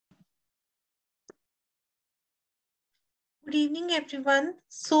Good evening, everyone.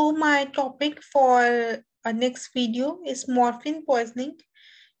 So my topic for our next video is morphine poisoning.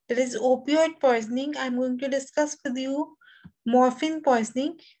 That is opioid poisoning. I'm going to discuss with you morphine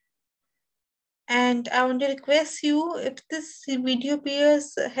poisoning. And I want to request you, if this video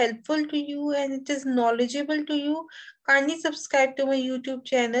appears helpful to you and it is knowledgeable to you, kindly subscribe to my YouTube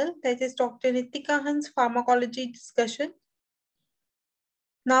channel. That is Dr. Nitika Hans Pharmacology Discussion.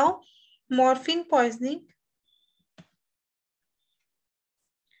 Now, morphine poisoning.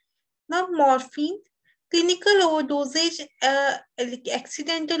 Now, morphine, clinical overdosage, like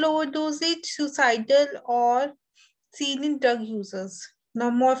accidental overdosage, suicidal, or seen in drug users. Now,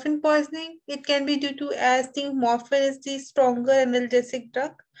 morphine poisoning, it can be due to, as the morphine is the stronger analgesic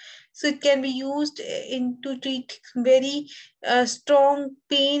drug. So it can be used to treat very strong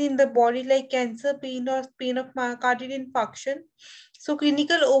pain in the body, like cancer pain or pain of myocardial infarction. So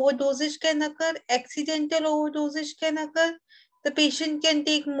clinical overdosage can occur, accidental overdosage can occur. The patient can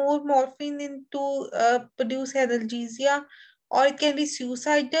take more morphine to produce analgesia, or it can be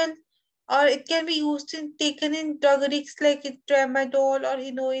suicidal, or it can be used in taken in drug addicts like tramadol or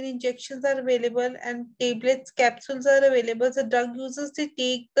heroin. Injections are available and tablets, capsules are available. The drug users, they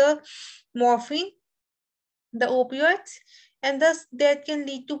take the morphine, the opioids, and thus that can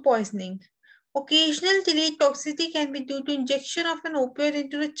lead to poisoning. Occasional delayed toxicity can be due to injection of an opioid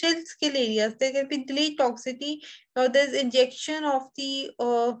into the chilled skin areas. There can be delayed toxicity. Now there's injection of the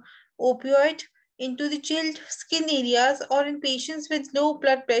opioid into the chilled skin areas or in patients with low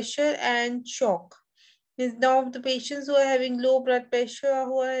blood pressure and shock. Means now the patients who are having low blood pressure or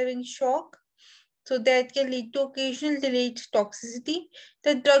who are having shock, so that can lead to occasional delayed toxicity.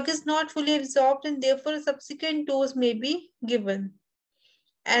 The drug is not fully absorbed and therefore a subsequent dose may be given.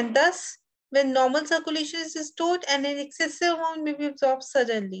 And thus, when normal circulation is restored and an excessive amount may be absorbed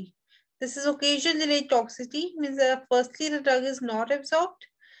suddenly. This is occasional delayed toxicity, means that firstly the drug is not absorbed.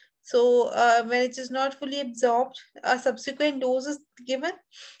 So when it is not fully absorbed, a subsequent dose is given,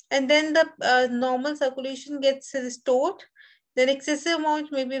 and then the normal circulation gets restored. Then excessive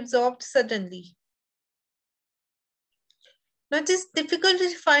amount may be absorbed suddenly. Now, it is difficult to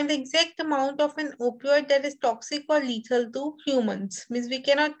find the exact amount of an opioid that is toxic or lethal to humans. Means we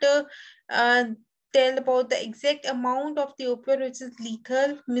cannot tell about the exact amount of the opioid which is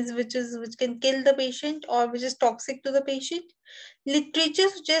lethal, means which can kill the patient or which is toxic to the patient. Literature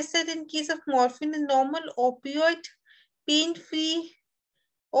suggests that in case of morphine, a normal opioid pain-free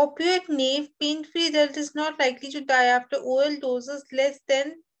pain-free adult is not likely to die after oral doses less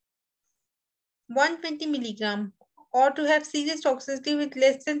than 120 milligram, or to have serious toxicity with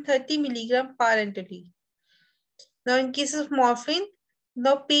less than 30 milligram parenterally. Now, in case of morphine,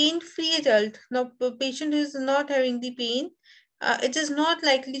 now pain-free adult, now patient who is not having the pain, it is not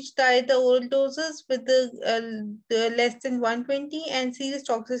likely to die the oral doses with the less than 120 and serious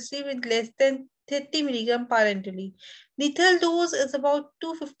toxicity with less than 30 milligram parenterally. Lethal dose is about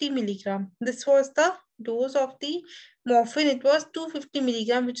 250 milligram. This was the dose of the morphine. It was 250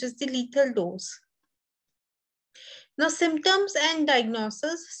 milligram, which is the lethal dose. Now, symptoms and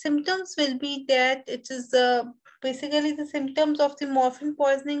diagnosis. Symptoms will be that it is basically the symptoms of the morphine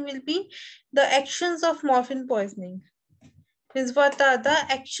poisoning will be the actions of morphine poisoning. Means what are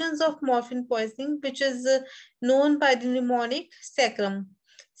the actions of morphine poisoning, which is known by the mnemonic sacrum.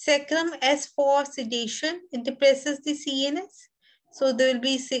 Sacrum, as for sedation, it depresses the CNS. So there will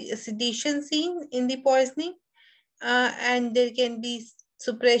be sedation seen in the poisoning, and there can be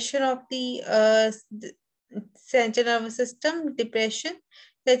suppression of the central nervous system, depression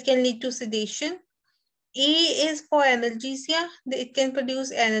that can lead to sedation. A is for analgesia, it can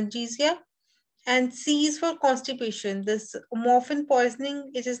produce analgesia. And C is for constipation. This morphine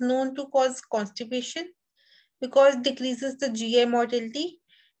poisoning, it is known to cause constipation because it decreases the GI motility.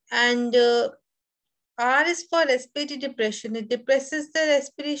 And R is for respiratory depression. It depresses the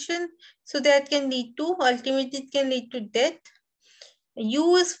respiration, so that can lead to, ultimately it can lead to death.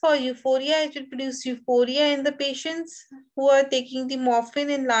 U is for euphoria. It will produce euphoria in the patients who are taking the morphine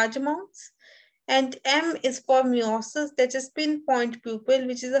in large amounts. And M is for miosis, that is pinpoint pupil,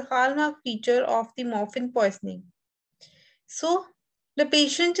 which is a hallmark feature of the morphine poisoning. So the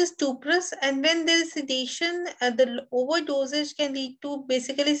patient is stuporous, and when there is sedation, the overdosage can lead to,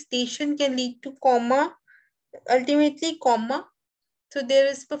 basically sedation can lead to coma, ultimately coma. So there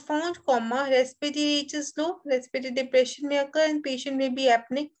is profound coma, respiratory rate is low, respiratory depression may occur, and patient may be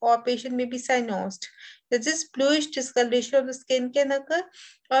apneic or patient may be cyanosed. That is bluish discoloration of the skin can occur,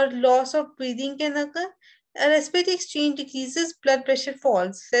 or loss of breathing can occur. A respiratory exchange decreases, blood pressure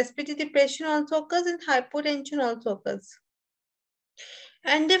falls. Respiratory depression also occurs and hypotension also occurs.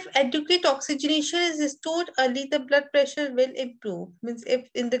 And if adequate oxygenation is restored early, the blood pressure will improve. Means if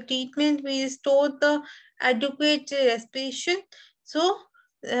in the treatment we restore the adequate respiration, so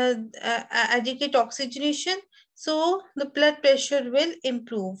adequate oxygenation, so the blood pressure will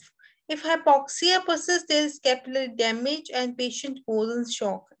improve. If hypoxia persists, there is capillary damage and patient goes in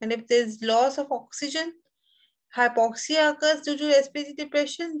shock. And if there is loss of oxygen, hypoxia occurs due to respiratory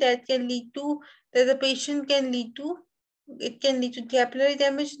depression, that can lead to that the patient can lead to it can lead to capillary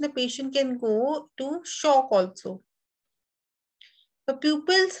damage and the patient can go to shock also. The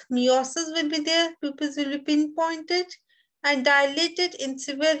pupils, miosis will be there, pupils will be pinpointed and dilated in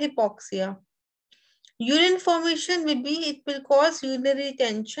severe hypoxia. Urine formation will be, it will cause urinary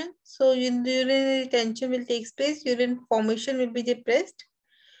retention. So urinary retention will take place, urine formation will be depressed.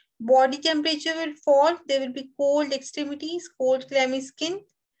 Body temperature will fall, there will be cold extremities, cold clammy skin,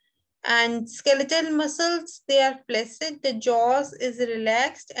 and skeletal muscles, they are flaccid, the jaws is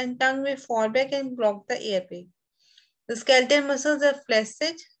relaxed and tongue will fall back and block the airway. The skeletal muscles are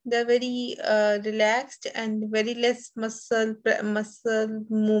flaccid, they're very relaxed and very less muscle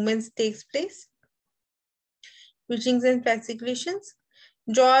movements takes place. Twitchings and fasciculations.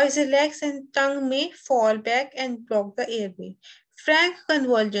 Jaw is relaxed and tongue may fall back and block the airway. Frank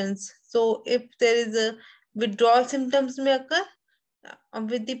convulsions. So if there is a withdrawal symptoms may occur,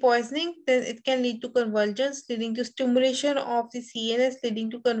 with the poisoning, then it can lead to convulsions, leading to stimulation of the CNS,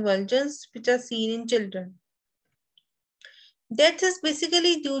 leading to convulsions, which are seen in children. Death is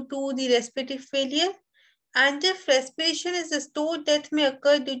basically due to the respiratory failure, and if respiration is restored, death may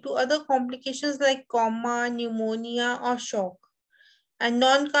occur due to other complications like coma, pneumonia, or shock. And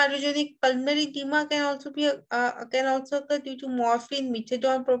non-cardiogenic pulmonary edema can also occur due to morphine,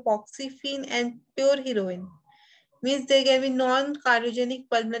 methadone, propoxyphene, and pure heroin. Means there can be non-cardiogenic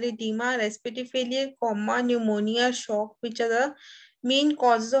pulmonary edema, respiratory failure, coma, pneumonia, shock, which are the main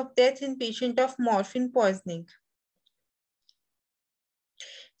causes of death in patient of morphine poisoning.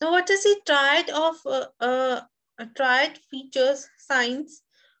 Now, what is the triad features, signs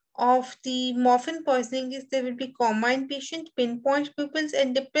of the morphine poisoning is there will be coma in patient, pinpoint pupils,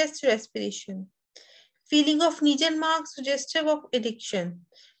 and depressed respiration. Feeling of needle marks suggestive of addiction.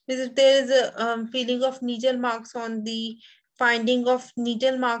 If there is a feeling of needle marks on the finding of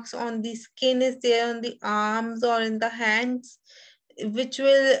needle marks on the skin is there on the arms or in the hands, which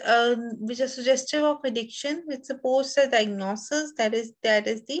are suggestive of addiction, which supports the diagnosis that is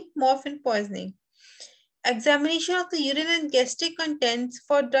the morphine poisoning. Examination of the urine and gastric contents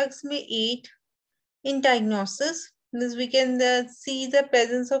for drugs may aid in diagnosis. This we can see the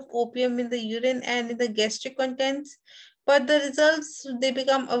presence of opium in the urine and in the gastric contents, but the results they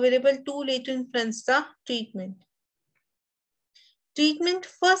become available too late to influence the treatment. Treatment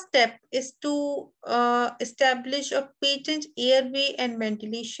first step is to establish a patent airway and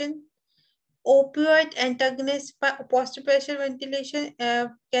ventilation. Opioid antagonist posture pressure ventilation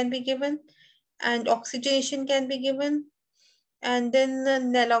can be given, and oxygenation can be given. And then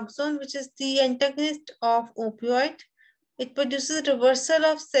naloxone, which is the antagonist of opioid. It produces reversal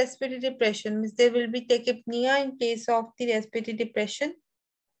of respiratory depression, means there will be tachypnea in case of the respiratory depression.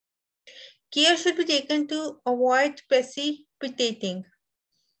 Care should be taken to avoid precipitating.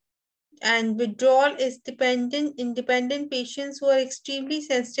 And withdrawal is independent patients who are extremely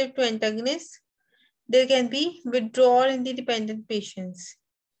sensitive to antagonists. There can be withdrawal in the dependent patients.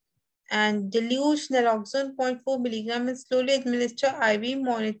 And dilute naloxone 0.4 milligram and slowly administer IV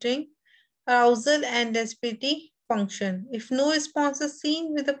monitoring arousal and respiratory function. If no response is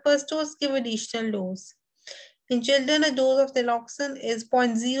seen with the first dose, give additional dose. In children, a dose of naloxone is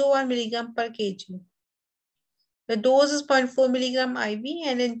 0.01 milligram per kg. The dose is 0.4 milligram IV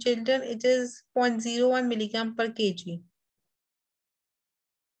and in children it is 0.01 milligram per kg.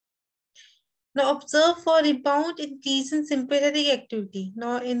 Now observe for rebound increase in sympathetic activity.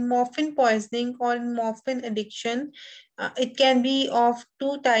 Now in morphine poisoning or in morphine addiction, it can be of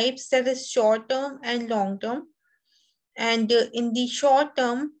two types, that is short term and long term. And in the short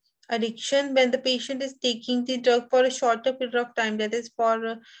term addiction, when the patient is taking the drug for a shorter period of time, that is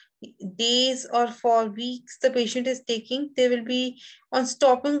for days or for weeks, the patient is taking, they will be on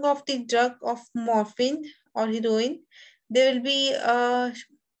stopping of the drug of morphine or heroin, there will be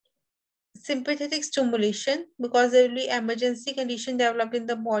sympathetic stimulation because there will be emergency condition developed in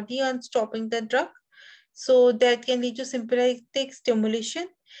the body on stopping the drug. So that can lead to sympathetic stimulation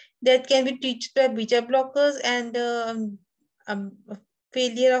that can be treated by beta blockers, and um,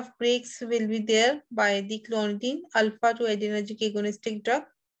 failure of brakes will be there by the clonidine alpha 2 adrenergic agonistic drug.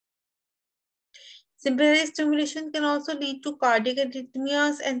 Sympathetic stimulation can also lead to cardiac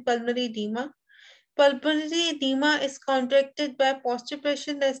arrhythmias and pulmonary edema. Pulmonary edema is contracted by positive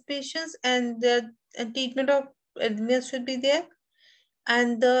pressure respirations, and the treatment of arrhythmia should be there.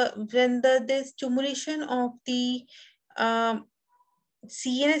 And when there's stimulation of the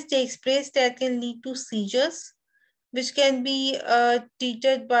CNS takes place, that can lead to seizures, which can be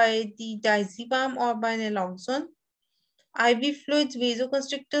treated by the diazepam or by naloxone. IV fluids,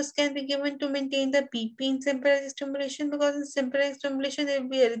 vasoconstrictors can be given to maintain the BP in sympathetic stimulation, because in sympathetic stimulation there will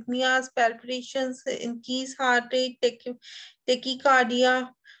be arrhythmias, palpitations, increased heart rate, tachycardia.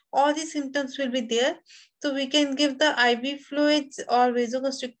 All these symptoms will be there. So we can give the IV fluids or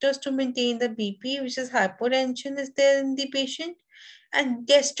vasoconstrictors to maintain the BP, which is hypotension is there in the patient. And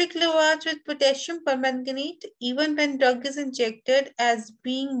gastric lavage with potassium permanganate, even when drug is injected as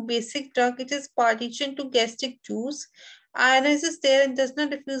being basic drug, it is partitioned to gastric juice, ionizes there and does not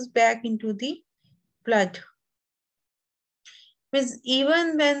diffuse back into the blood. Means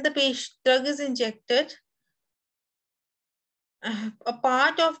even when the patient drug is injected, a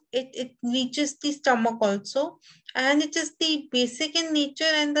part of it reaches the stomach also, and it is the basic in nature,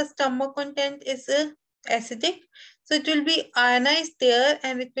 and the stomach content is acidic, so it will be ionized there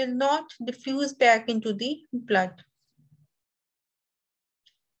and it will not diffuse back into the blood.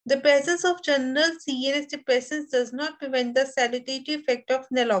 The presence of general CNS depressants does not prevent the salutary effect of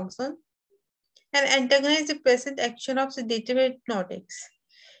naloxone and antagonize the present action of sedative hypnotics.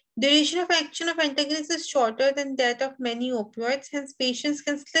 Duration of action of antagonists is shorter than that of many opioids, hence patients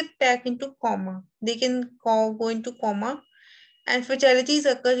can slip back into coma. They can go into coma, and fatalities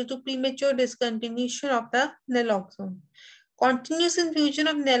occur due to premature discontinuation of the naloxone. Continuous infusion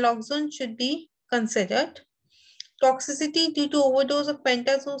of naloxone should be considered. Toxicity due to overdose of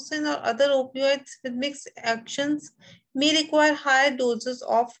pentazocine or other opioids with mixed actions may require higher doses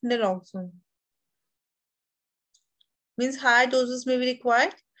of naloxone. Means higher doses may be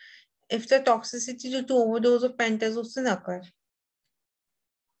required if the toxicity due to overdose of pentazocine occur.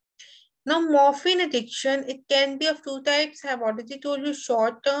 Now, morphine addiction, it can be of two types. I have already told you,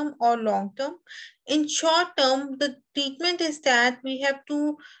 short term or long term. In short term, the treatment is that we have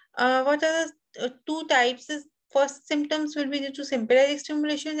to, what are the two types? Is first symptoms will be due to sympathetic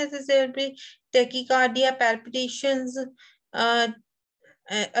stimulation, that is, there will be tachycardia, palpitations, arrhythmias,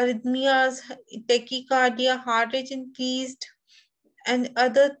 tachycardia, heart rate increased, and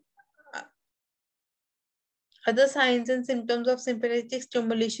other signs and symptoms of sympathetic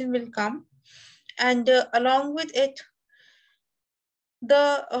stimulation will come. And along with it,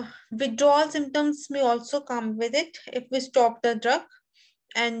 the withdrawal symptoms may also come with it if we stop the drug.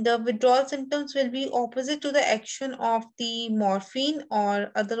 And the withdrawal symptoms will be opposite to the action of the morphine or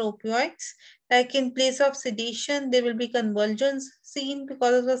other opioids. Like in place of sedation, there will be convulsions seen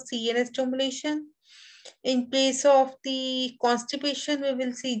because of the CNS stimulation. In place of the constipation, we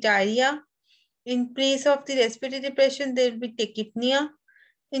will see diarrhea. In place of the respiratory depression, there will be tachypnea.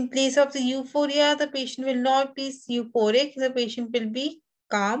 In place of the euphoria, the patient will not be euphoric, the patient will be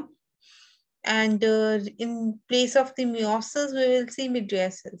calm. And in place of the miosis, we will see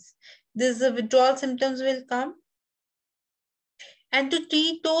mydriasis. This the withdrawal symptoms will come. And to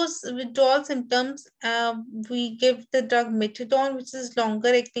treat those withdrawal symptoms, we give the drug methadone, which is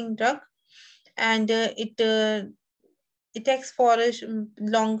longer acting drug, and it acts for a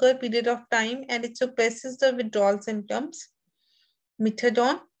longer period of time, and it suppresses the withdrawal symptoms.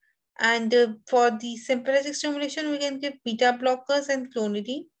 Methadone. And for the sympathetic stimulation, we can give beta blockers and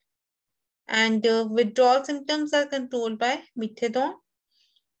clonidine. And withdrawal symptoms are controlled by methadone.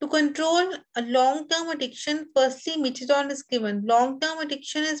 To control a long-term addiction, firstly, methadone is given. Long-term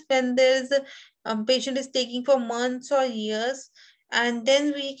addiction is when there is a patient is taking for months or years, and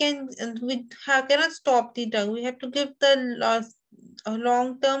then we cannot stop the drug. We have to give the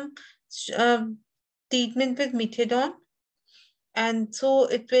long-term treatment with methadone, and so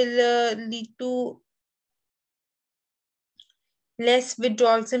it will lead to less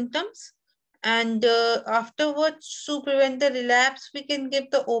withdrawal symptoms. And afterwards, to prevent the relapse, we can give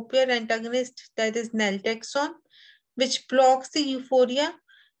the opioid antagonist, that is naltrexone, which blocks the euphoria,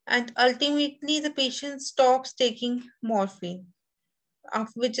 and ultimately the patient stops taking morphine,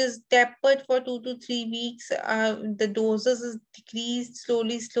 which is tapered for 2 to 3 weeks. The doses is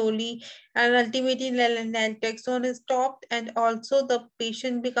decreased slowly, and ultimately naltrexone is stopped, and also the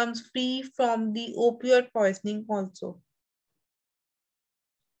patient becomes free from the opioid poisoning also.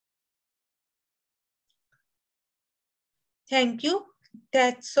 Thank you.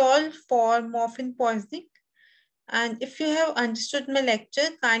 That's all for morphine poisoning. And if you have understood my lecture,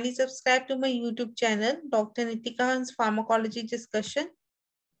 kindly subscribe to my YouTube channel, Dr. Nitika's Pharmacology Discussion.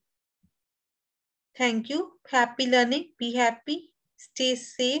 Thank you. Happy learning. Be happy. Stay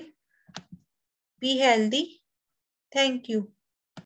safe. Be healthy. Thank you.